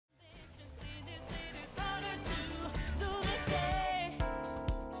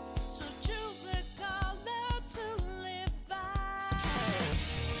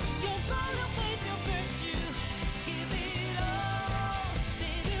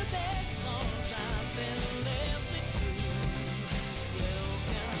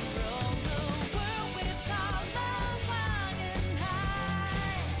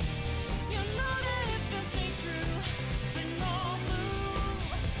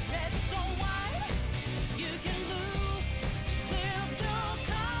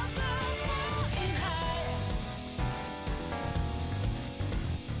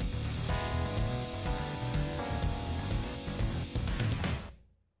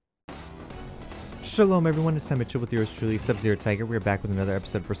Shalom everyone, it's time to chill with yours truly, Sub-Zero Tiger. We're back with another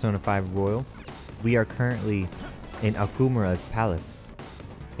episode of Persona 5 Royal. We are currently in Akumura's palace.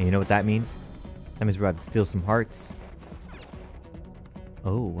 And you know what that means? That means we're about to steal some hearts.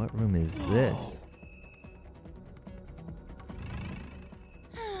 Oh, what room is this?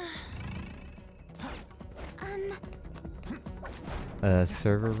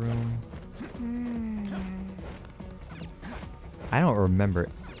 Server room? I don't remember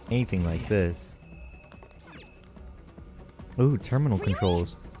anything like this. Ooh, terminal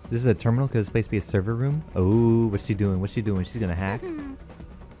controls. This is a terminal because it's supposed to be a server room? Oh, what's she doing? What's she doing? She's gonna hack?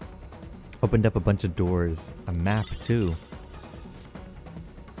 Opened up a bunch of doors. A map too.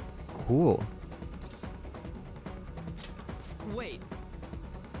 Cool. Wait.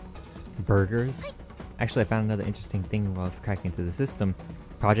 Burgers? Actually, I found another interesting thing while cracking into the system.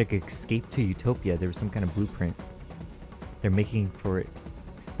 Project Escape to Utopia. There was some kind of blueprint. They're making for it.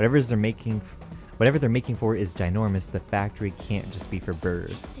 Whatever they're making for is ginormous. The factory can't just be for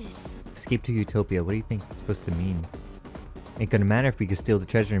burgers. Escape to Utopia. What do you think it's supposed to mean? Ain't gonna matter if we can steal the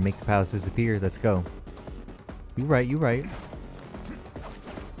treasure and make the palace disappear. Let's go. You right, you right.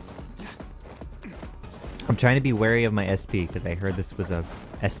 I'm trying to be wary of my SP because I heard this was a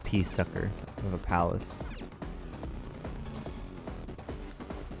SP sucker of a palace.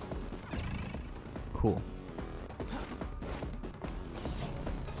 Cool.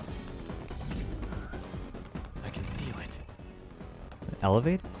 I can feel it.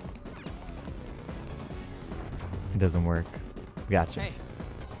 Elevate? It doesn't work. Gotcha. Hey.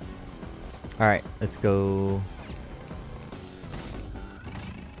 Alright, let's go.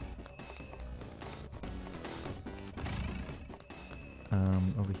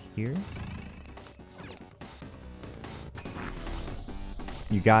 Over here.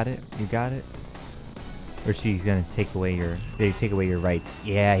 You got it? You got it? Or she's gonna take away your... They take away your rights.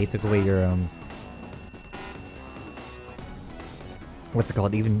 Yeah, he took away your, what's it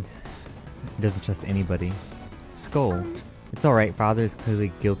called? Even... He doesn't trust anybody. Skull. It's alright, father is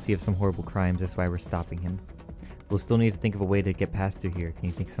clearly guilty of some horrible crimes, that's why we're stopping him. We'll still need to think of a way to get past through here. Can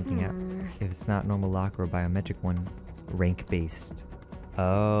you think something out? If it's not normal lock or a biometric one, rank-based.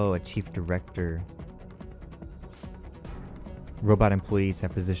 Oh, a chief director. Robot employees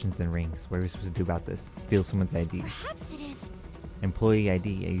have positions and ranks. What are we supposed to do about this? Steal someone's ID. Perhaps it is. Employee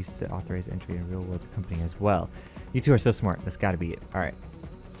ID. I used to authorize entry in a real-world company as well. You two are so smart. That's gotta be it. Alright.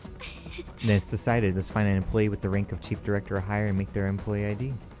 Then it's decided. Let's find an employee with the rank of chief director or higher and make their employee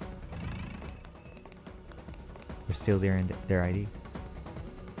ID. Or steal their ID.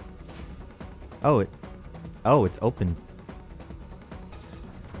 Oh, it's open.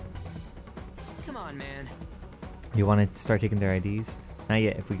 Come on, man. You want to start taking their IDs? Not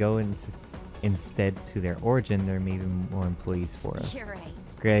yet. If we go instead to their origin, there may be more employees for us. You're right.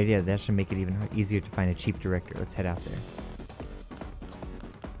 Great idea. That should make it even easier to find a chief director. Let's head out there.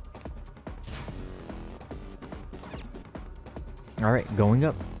 Alright, going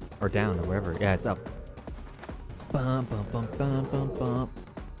up. Or down, or wherever. Yeah, it's up. Bum, bum, bum, bum, bum, bum.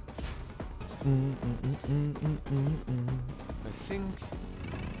 I think...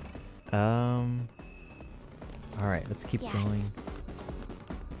 Alright, let's keep going.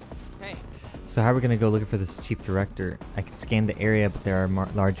 Hey. So how are we gonna go looking for this chief director? I can scan the area, but there are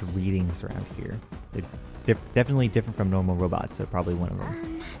large readings around here. They're definitely different from normal robots, so probably one of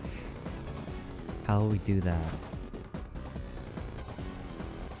them. How will we do that?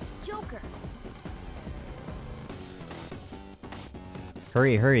 Joker.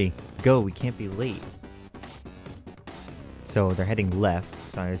 Hurry, hurry. Go, we can't be late. So they're heading left,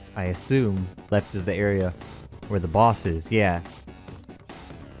 so I assume left is the area where the boss is, yeah.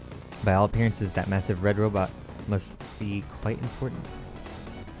 By all appearances, that massive red robot must be quite important.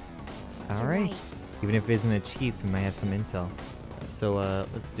 Alright. Right. Even if it isn't a chief, we might have some intel. So,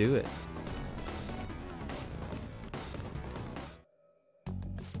 let's do it.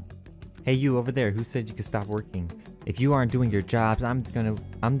 Hey you over there, who said you could stop working? If you aren't doing your jobs, I'm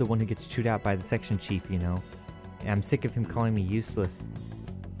the one who gets chewed out by the section chief, you know. I'm sick of him calling me useless.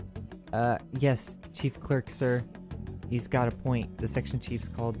 Yes, chief clerk, sir. He's got a point. The section chief's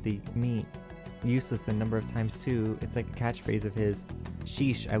called me useless a number of times too. It's like a catchphrase of his.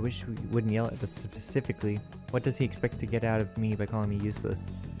 Sheesh, I wish we wouldn't yell at us specifically. What does he expect to get out of me by calling me useless?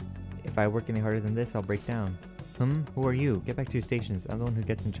 If I work any harder than this, I'll break down. Who are you? Get back to your stations. I'm the one who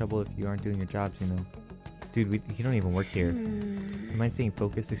gets in trouble if you aren't doing your jobs, you know. Dude, you don't even work here. Am I staying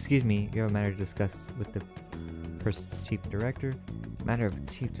focused? Excuse me, you have a matter to discuss with the chief director. Matter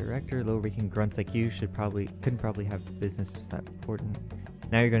of chief director, low-ranking grunts like you couldn't probably have business that important.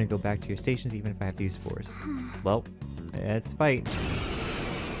 Now you're gonna go back to your stations even if I have to use force. Well, let's fight.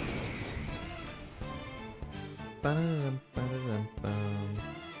 It's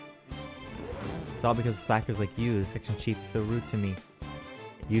all because of slackers like you. The section chief is so rude to me.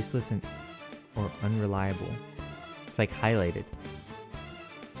 Useless and or unreliable. It's like highlighted.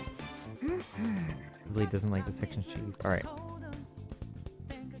 Really doesn't like the section chief. Alright.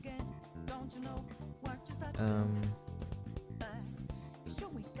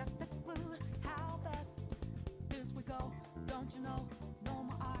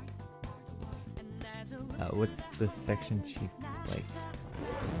 What's the section chief like?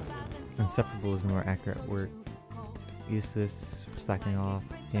 Insufferable is the more accurate word. Useless, slacking off.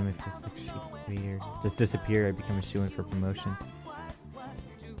 Damn it, for section chief. Weird. Just disappear. I become a shoo-in for promotion.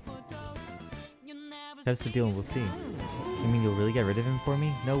 That's the deal, and we'll see. You mean you'll really get rid of him for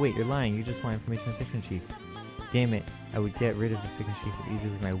me? No, wait, you're lying. You just want information on section chief. Damn it, I would get rid of the section chief easily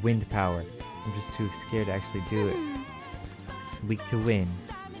with my wind power. I'm just too scared to actually do it. Weak to win.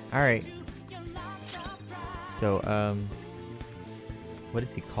 Alright. So, what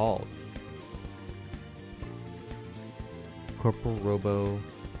is he called? Corporal Robo...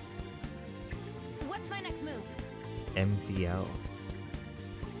 What's my next move? MDL.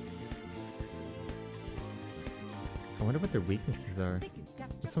 I wonder what their weaknesses are.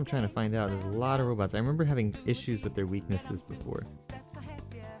 That's what I'm trying to find out. There's a lot of robots. I remember having issues with their weaknesses before.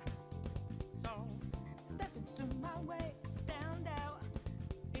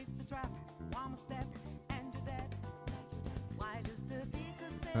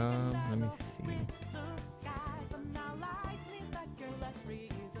 Let me see.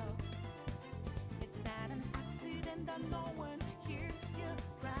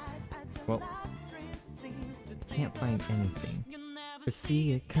 Well, can't find anything. But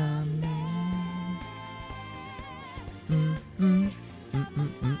see it coming.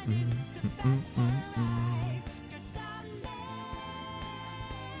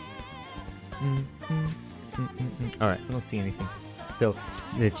 Alright, I don't see anything. So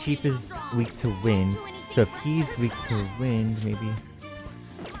the chief is weak to wind. So if he's weak to wind, maybe.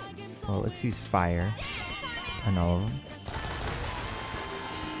 Well, let's use fire on all of them.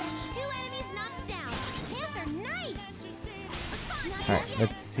 Alright,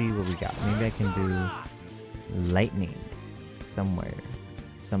 let's see what we got. Maybe I can do lightning somewhere.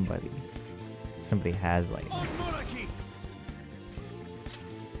 Somebody has lightning.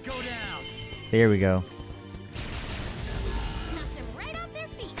 There we go.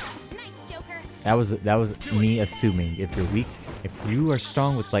 That was me assuming. If you're weak, if you are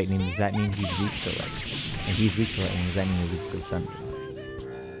strong with lightning, does that mean he's weak to lightning? And he's weak to lightning, does that mean you're weak to thunder?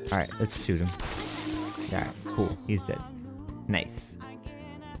 Alright, let's shoot him. Alright, cool. He's dead. Nice.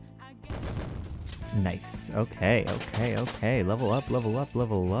 Nice. Okay, okay, okay. Level up, level up,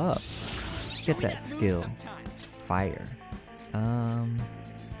 level up. Get that skill. Fire.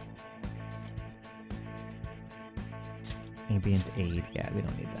 Ambient aid. Yeah, we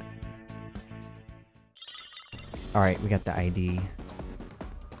don't need that. Alright, we got the ID.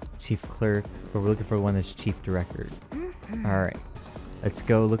 Chief clerk. But we're looking for one that's chief director. Alright. Let's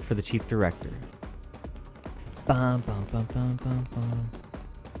go look for the chief director. Bum, bum, bum, bum, bum, bum.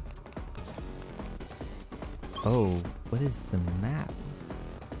 Oh, what is the map?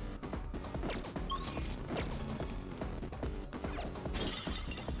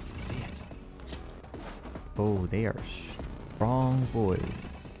 See it. Oh, they are strong boys.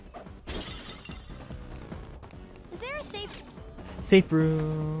 Is there a safe? Safe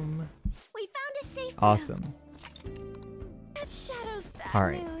room. We found a safe room. Awesome. That shadow's bad All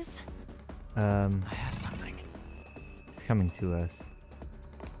right. news. I have something. It's coming to us.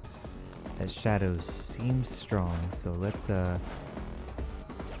 That shadow seems strong, so let's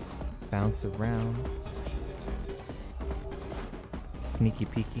bounce around. Sneaky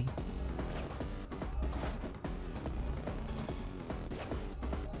peeky.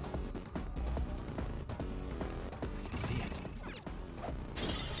 I can see it.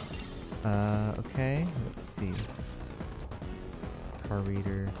 Okay, let's see. Car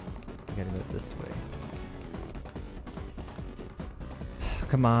reader. We gotta go this way.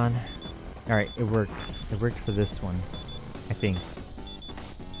 Come on. Alright, it worked. It worked for this one, I think.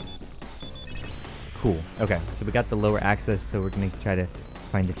 Cool. Okay, so we got the lower access, so we're gonna try to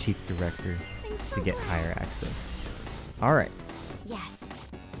find the chief director to get higher access. Alright. Yes.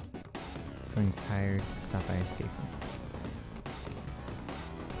 Feeling tired. Stop by a safe room.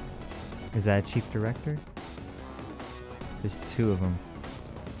 Is that a chief director? There's two of them.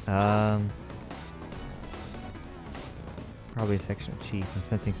 Probably a section chief. I'm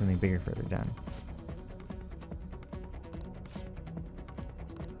sensing something bigger further down.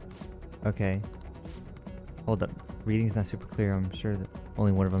 Okay. Hold up. Reading's not super clear. I'm sure that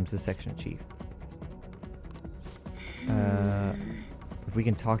only one of them's the section chief. If we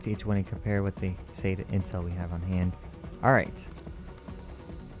can talk to each one and compare what they say to intel we have on hand. Alright.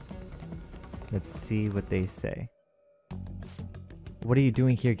 Let's see what they say. What are you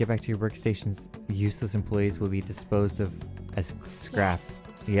doing here? Get back to your workstations. Useless employees will be disposed of as scrap.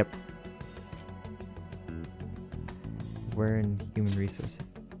 Yes. Yep. We're in human resources.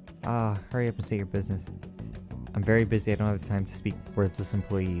 Ah, hurry up and state your business. I'm very busy. I don't have time to speak worthless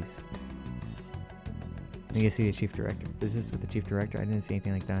employees. I need to see the chief director. Business with the chief director? I didn't see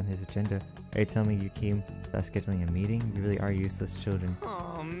anything like that on his agenda. Are you telling me you came without scheduling a meeting? You really are useless children.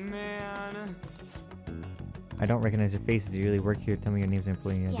 Oh man. I don't recognize your faces. You really work here. Tell me your names and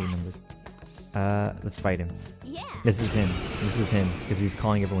employee ID numbers. Let's fight him. Yeah. This is him. This is him. Because he's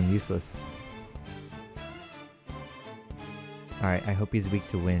calling everyone useless. Alright, I hope he's weak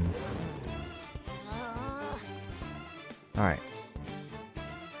to wind. Alright.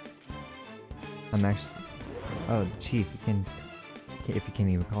 I'm actually... Oh, the chief. If you can't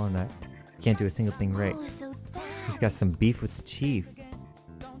even call him that. Can't do a single thing right. Oh, so He's got some beef with the chief.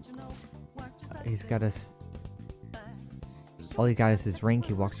 He's got us... All he got is his rank.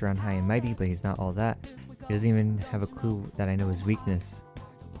 He walks around high and mighty, but he's not all that. He doesn't even have a clue that I know his weakness.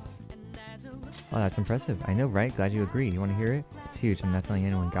 Oh, that's impressive. I know, right? Glad you agree. You want to hear it? It's huge. I'm not telling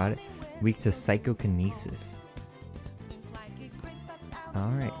anyone. Got it? Weak to psychokinesis.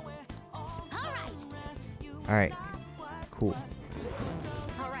 Alright. Alright. Cool.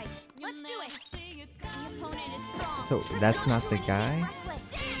 Alright, let's do it. The opponent is strong. So, that's not the guy?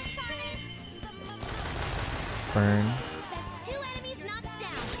 Burn. That's 2 enemies knocked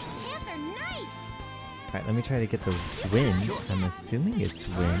down. Panther, nice. Alright, let me try to get the win. I'm assuming it's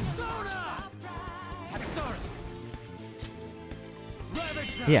win.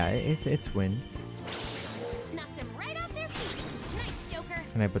 Yeah, it's win. Knocked him right off their feet. Nice, Joker.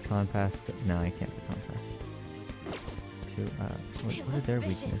 Can I baton pass? No, I can't baton pass. To, what are their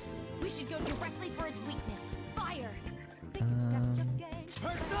vicious. weakness? We should go directly for its weakness. Fire.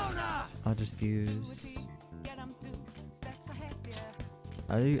 I'll just use...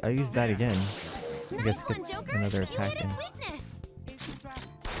 I'll use that again. I Nice guess one, get Joker. another You attack hit in. its weakness. Not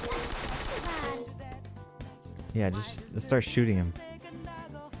too bad. Yeah, just start shooting him.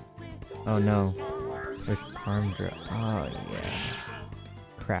 Oh no. With arm drill. Oh yeah.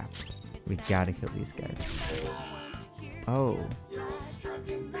 Crap. We gotta kill these guys. Oh.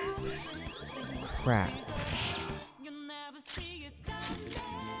 Crap.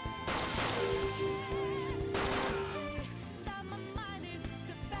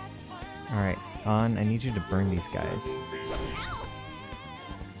 Alright, On, I need you to burn these guys.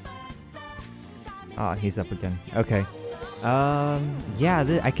 Ah, he's up again. Okay.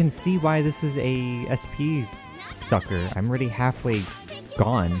 Yeah, I can see why this is a SP sucker. I'm already halfway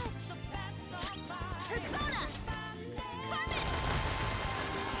gone.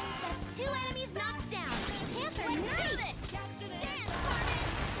 That's 2 enemies knocked down. Panther, nice. Dance, Carmen.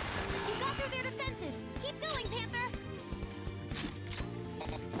 You got through their defenses. Keep going, Panther.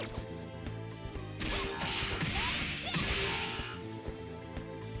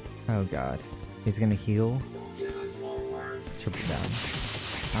 Oh god. He's gonna heal. Triple down.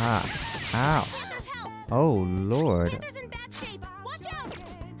 Ah. Ow. Panther's help. Oh lord. Panther's in bad shape. Watch out.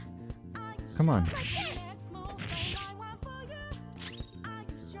 Come on. Like this.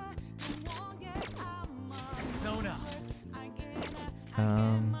 Sona.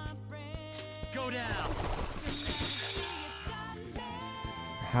 Go down.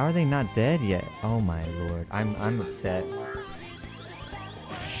 How are they not dead yet? Oh my lord. I'm upset.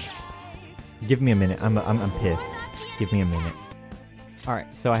 Give me a minute. I'm pissed. Give me a minute.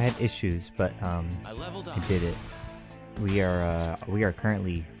 Alright, so I had issues, but I leveled up. I did it. We are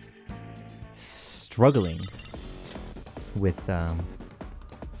currently struggling with Oh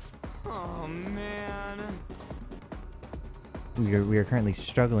man. we are currently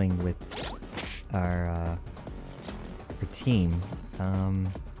struggling with our team.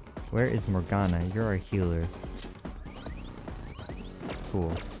 Where is Morgana? You're our healer.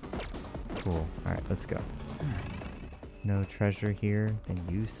 Cool. Cool. Alright, let's go. No treasure here, then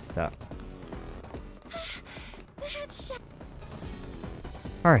you suck.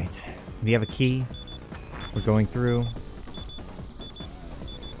 Alright, we have a key. We're going through.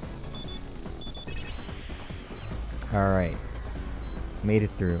 Alright. Made it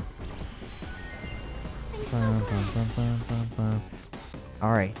through.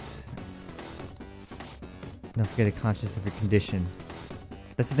 Alright. Don't forget to conscious of your condition.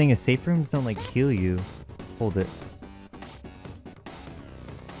 That's the thing, is safe rooms don't like heal you. Hold it.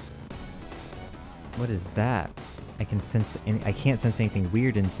 What is that? I can't sense anything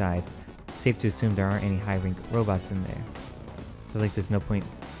weird inside. Safe to assume there aren't any high-rank robots in there. So like there's no point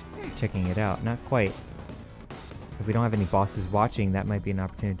checking it out. Not quite. If we don't have any bosses watching, that might be an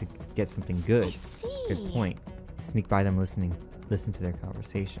opportunity to get something good. I see. Good point. Sneak by them listen to their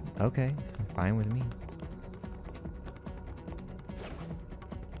conversation. Okay, it's fine with me.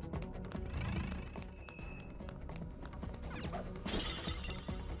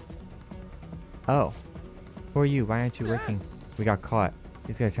 Oh. Who are you? Why aren't you working? We got caught.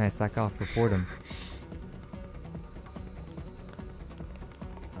 He's gonna try to slack off. Report him.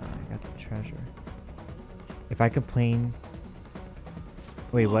 I got the treasure. If I complain...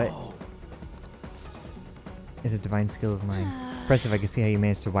 Wait, what? It's a divine skill of mine. Impressive, I can see how you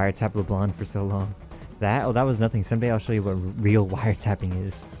managed to wiretap LeBlanc for so long. That? Oh, that was nothing. Someday I'll show you what real wiretapping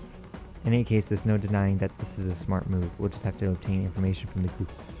is. In any case, there's no denying that this is a smart move. We'll just have to obtain information from the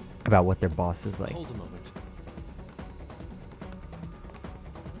group about what their boss is like. Hold a moment.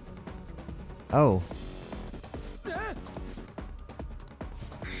 Oh.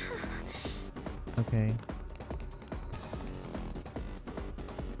 Okay.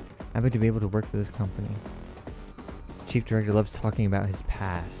 I would to be able to work for this company. Chief Director loves talking about his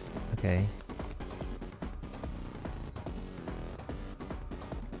past. Okay.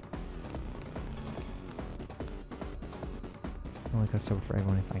 Only costs trouble for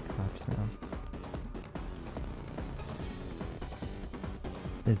everyone if I collapse now.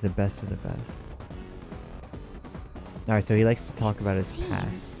 This is the best of the best. Alright, so he likes to talk about his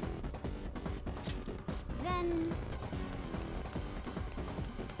past. Then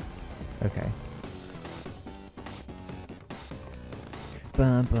Okay.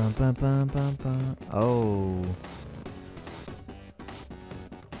 Bum bum bum bum bum bum. Oh.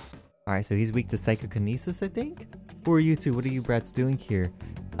 Alright, so he's weak to psychokinesis, I think? Who are you two? What are you brats doing here?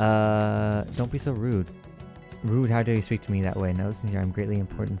 Don't be so rude. Rude, how dare you speak to me that way? Now listen here, I'm a greatly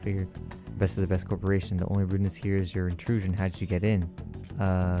important figure. Best of the best corporation. The only rudeness here is your intrusion. How did you get in?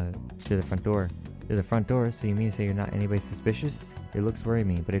 To the front door. To the front door? So you mean to say you're not anybody suspicious? Your looks worry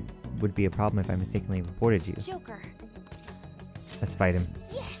me, but it would be a problem if I mistakenly reported you. Joker. Let's fight him.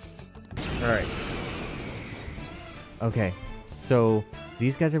 Yes. Alright. Okay, so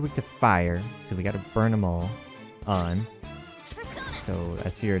these guys are weak to fire, so we gotta burn them all on. Persona. So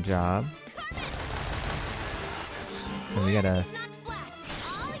that's your job. And we gotta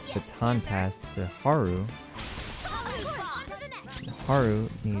baton pass to Haru. Haru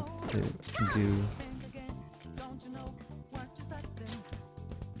needs to do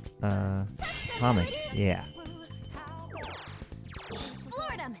atomic. Yeah.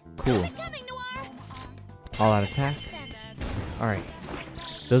 Cool. All out attack. Alright.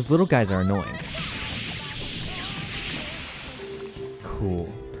 Those little guys are annoying.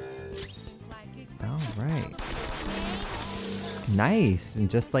 Cool. Alright. Nice, and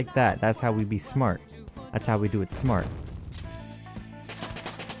just like that, that's how we be smart. That's how we do it smart.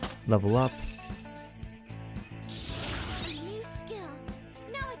 Level up.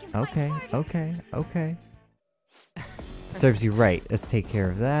 Okay, okay, okay. Serves you right. Let's take care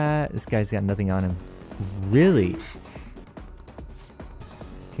of that. This guy's got nothing on him. Really?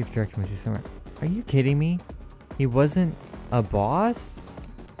 Chief Director must be smart. Are you kidding me? He wasn't a boss?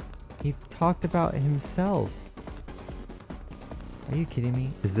 He talked about himself. Are you kidding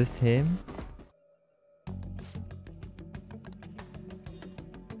me? Is this him?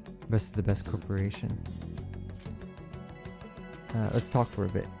 Best of the best corporation. Let's talk for a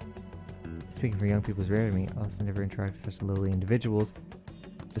bit. Speaking for young people is rare to me. I also never interact with such lowly individuals.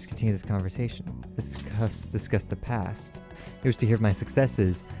 Let's continue this conversation. Discuss the past. It was to hear my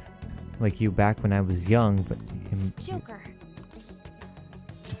successes, like you back when I was young, but him. Joker.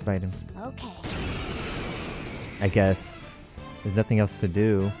 Let's fight him. Okay. I guess. There's nothing else to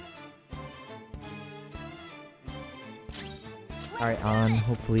do. Alright, on.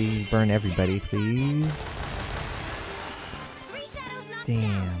 Hopefully burn everybody, please.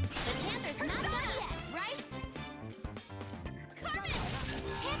 Damn.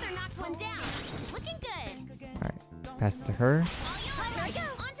 Alright, pass it to her.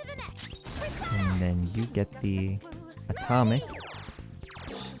 And then you get the atomic.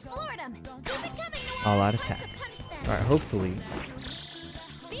 All out attack. Alright, hopefully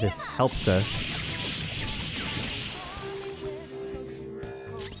this helps us.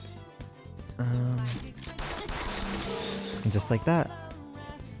 And just like that.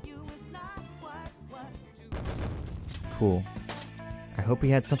 Cool. I hope he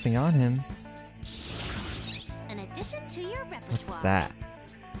had something on him. An addition to your repertoire. What's that?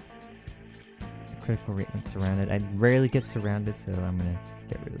 Critical rate when surrounded. I rarely get surrounded, so I'm gonna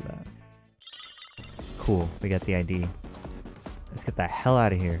get rid of that. Cool, we got the ID. Let's get the hell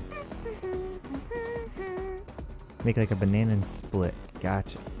out of here. Make like a banana and split.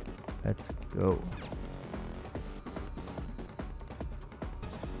 Gotcha. Let's go.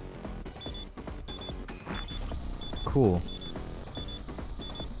 Cool.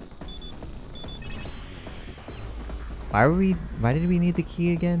 Why did we need the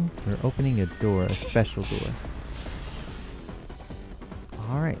key again? We're opening a door, a special door.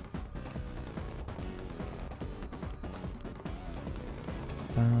 Alright.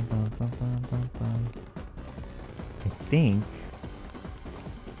 I think...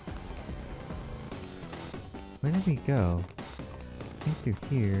 Where did we go? I think through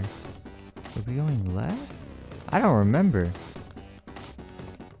here. Are we going left? I don't remember.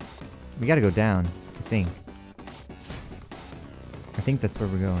 We gotta go down, I think. I think that's where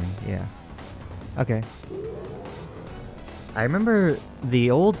we're going, yeah. Okay. I remember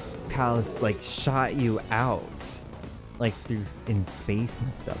the old palace, like, shot you out. Like, through, in space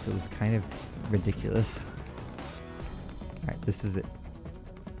and stuff. It was kind of ridiculous. Alright, this is it.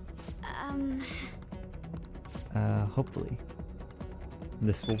 Hopefully.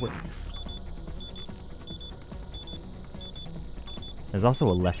 This will work. There's also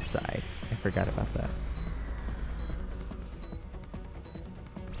a left side. I forgot about that.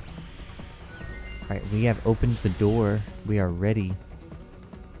 Alright, we have opened the door. We are ready.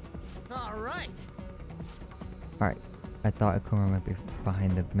 Alright. Alright. I thought Akuma might be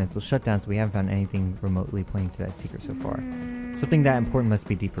behind the mental shutdowns. We haven't found anything remotely pointing to that secret so far. Something that important must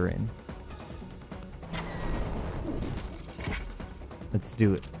be deeper in. Let's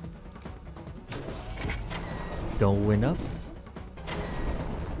do it. Going up.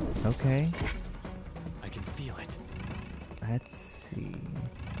 Okay. I can feel it. Let's see.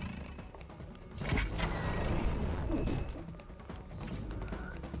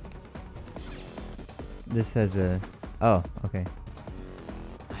 This has a... Oh, okay.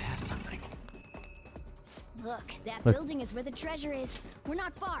 I have something. Look, that Look. building is where the treasure is. We're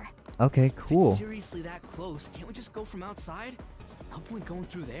not far. Okay, cool. Seriously that close? Can't we just go from outside? No point going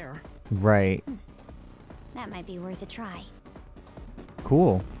through there. Right. That might be worth a try.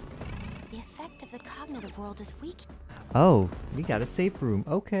 Cool. The effect of the cognitive world is weak. Oh, we got a safe room.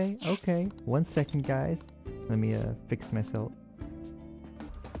 Okay, okay. 1 second, guys. Let me fix myself.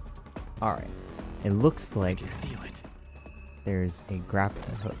 Alright. It looks like I can feel it. there's a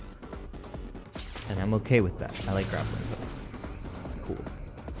grappling hook. And I'm okay with that. I like grappling hooks. It's cool.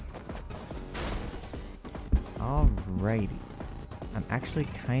 Alrighty. I'm actually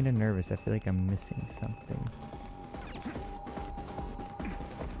kind of nervous. I feel like I'm missing something.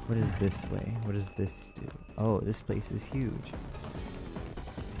 What is this way? What does this do? Oh, this place is huge.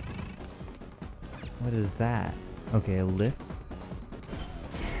 What is that? Okay, a lift.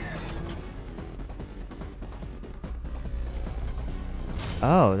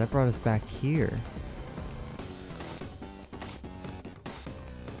 Oh, that brought us back here.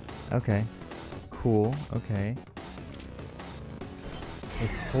 Okay. Cool. Okay.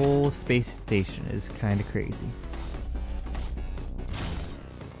 This whole space station is kind of crazy.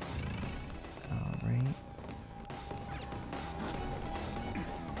 Alright.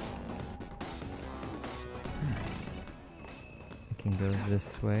 I can go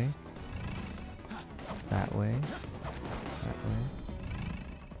this way. That way. That way.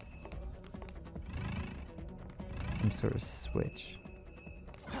 Some sort of switch.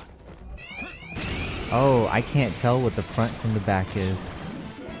 Oh, I can't tell what the front from the back is.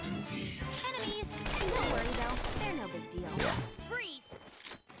 Enemies! Don't worry though, they're no big deal. Freeze!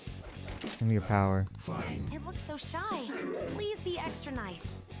 Give me your power. It looks so shy. Please be extra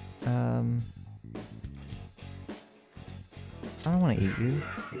nice. I don't want to eat you.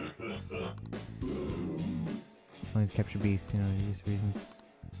 Only to capture beasts, you know, these reasons.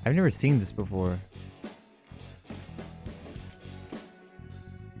 I've never seen this before.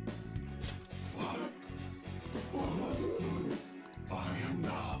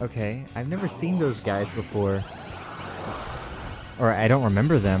 Okay, I've never seen those guys before. Or I don't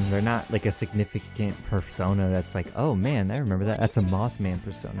remember them. They're not like a significant persona that's like, oh man, I remember that. That's a Mothman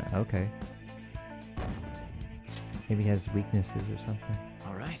persona. Okay. Maybe he has weaknesses or something.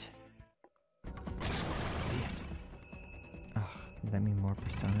 Alright. See it. Ugh, does that mean more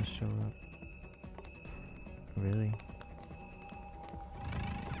personas show up? Really?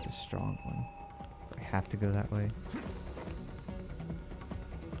 It's a strong one. I have to go that way.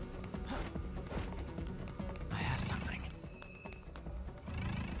 I have something.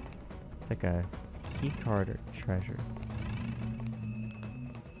 It's like a key card or treasure.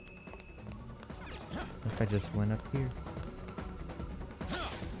 What if I just went up here?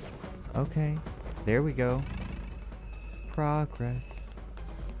 Okay, there we go. Progress.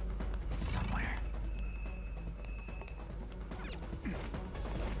 It's somewhere.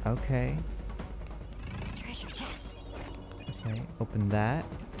 Okay. Treasure chest. Okay, open that.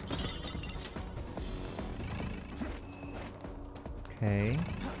 Okay.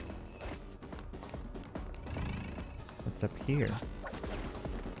 What's up here?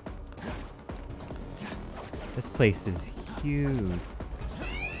 This place is huge.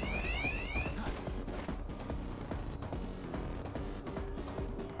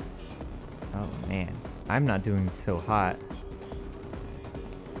 Oh man, I'm not doing so hot.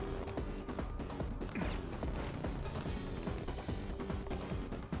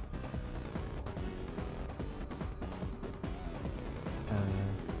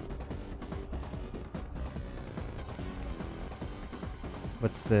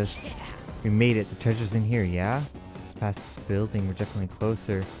 What's this? We made it. The treasure's in here, yeah? Just past this building, we're definitely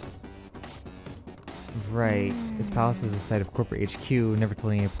closer. Right. This palace is the site of corporate HQ. Never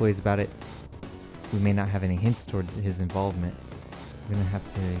told any employees about it. We may not have any hints toward his involvement. We're gonna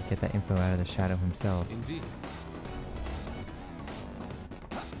have to get that info out of the shadow himself. Indeed.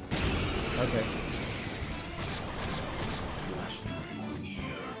 Okay.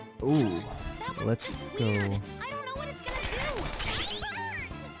 Ooh. Let's go. I don't know what it's gonna do. It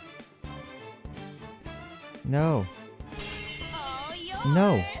burns! No. Oh,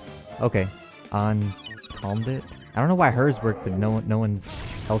 No. Okay. On calmed it. I don't know why hers worked, but no one's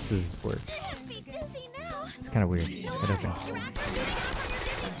else's worked. Be dizzy now. It's kind of weird. But okay. Your actor's getting off on your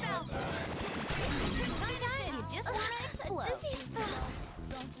dizzy spell. Sometimes you just wanna explode. A dizzy spell.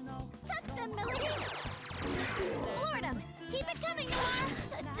 Tuck them, Melody. Lord 'em. Keep it coming, Noir.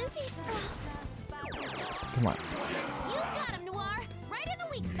 A dizzy spell. Come on. You got him, Noir. Right in the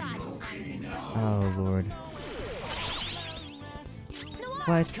weak spot. Oh lord. Noir,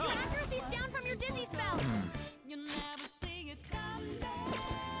 What? your accuracy's down from your dizzy spell.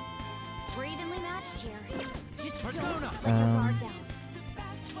 We're evenly matched here. Just don't let your guard down.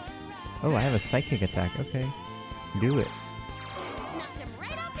 Oh, I have a psychic attack. Okay. Do it. Knocked him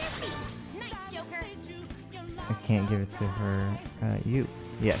right off his feet. Nice, Joker. I can't give it to her. You.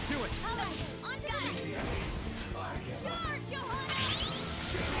 Yes. All right, on to guys. Charge, Johanna.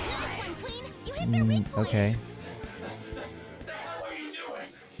 Nice one, Queen. You hit their weak point. Okay.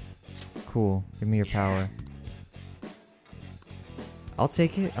 Cool. Give me your power. I'll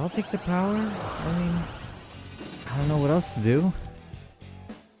take it. I'll take the power. I mean, I don't know what else to do.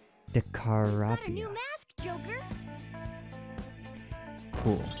 Got a new Decarapia. mask, Joker.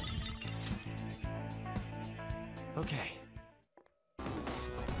 Cool. Okay.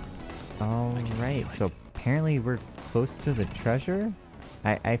 Alright, so apparently we're close to the treasure?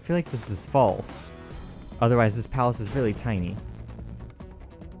 I feel like this is false. Otherwise, this palace is really tiny.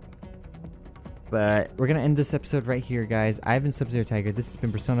 But we're gonna end this episode right here, guys. I've been Sub-Zero Tiger. This has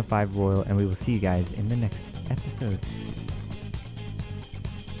been Persona 5 Royal, and we will see you guys in the next episode.